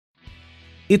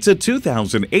It's a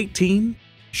 2018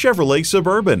 Chevrolet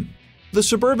Suburban. The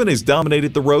Suburban has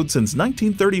dominated the road since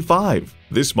 1935.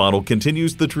 This model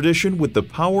continues the tradition with the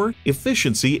power,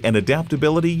 efficiency, and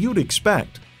adaptability you'd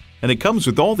expect. And it comes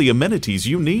with all the amenities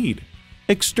you need.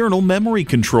 External memory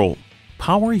control,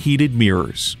 power heated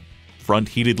mirrors, front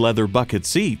heated leather bucket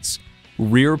seats,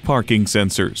 rear parking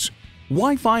sensors,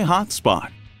 Wi-Fi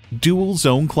hotspot, dual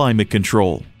zone climate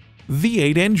control,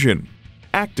 V8 engine,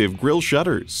 active grille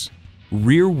shutters,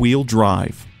 rear wheel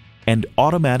drive, and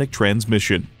automatic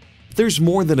transmission. There's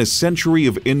more than a century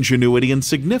of ingenuity and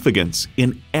significance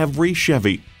in every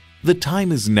Chevy. The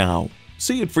time is now.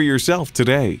 See it for yourself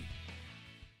today.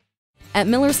 At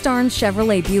Miller Starnes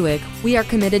Chevrolet Buick, we are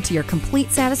committed to your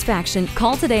complete satisfaction.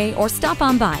 Call today or stop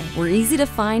on by. We're easy to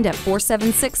find at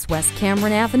 476 West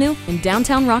Cameron Avenue in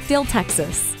downtown Rockdale,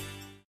 Texas.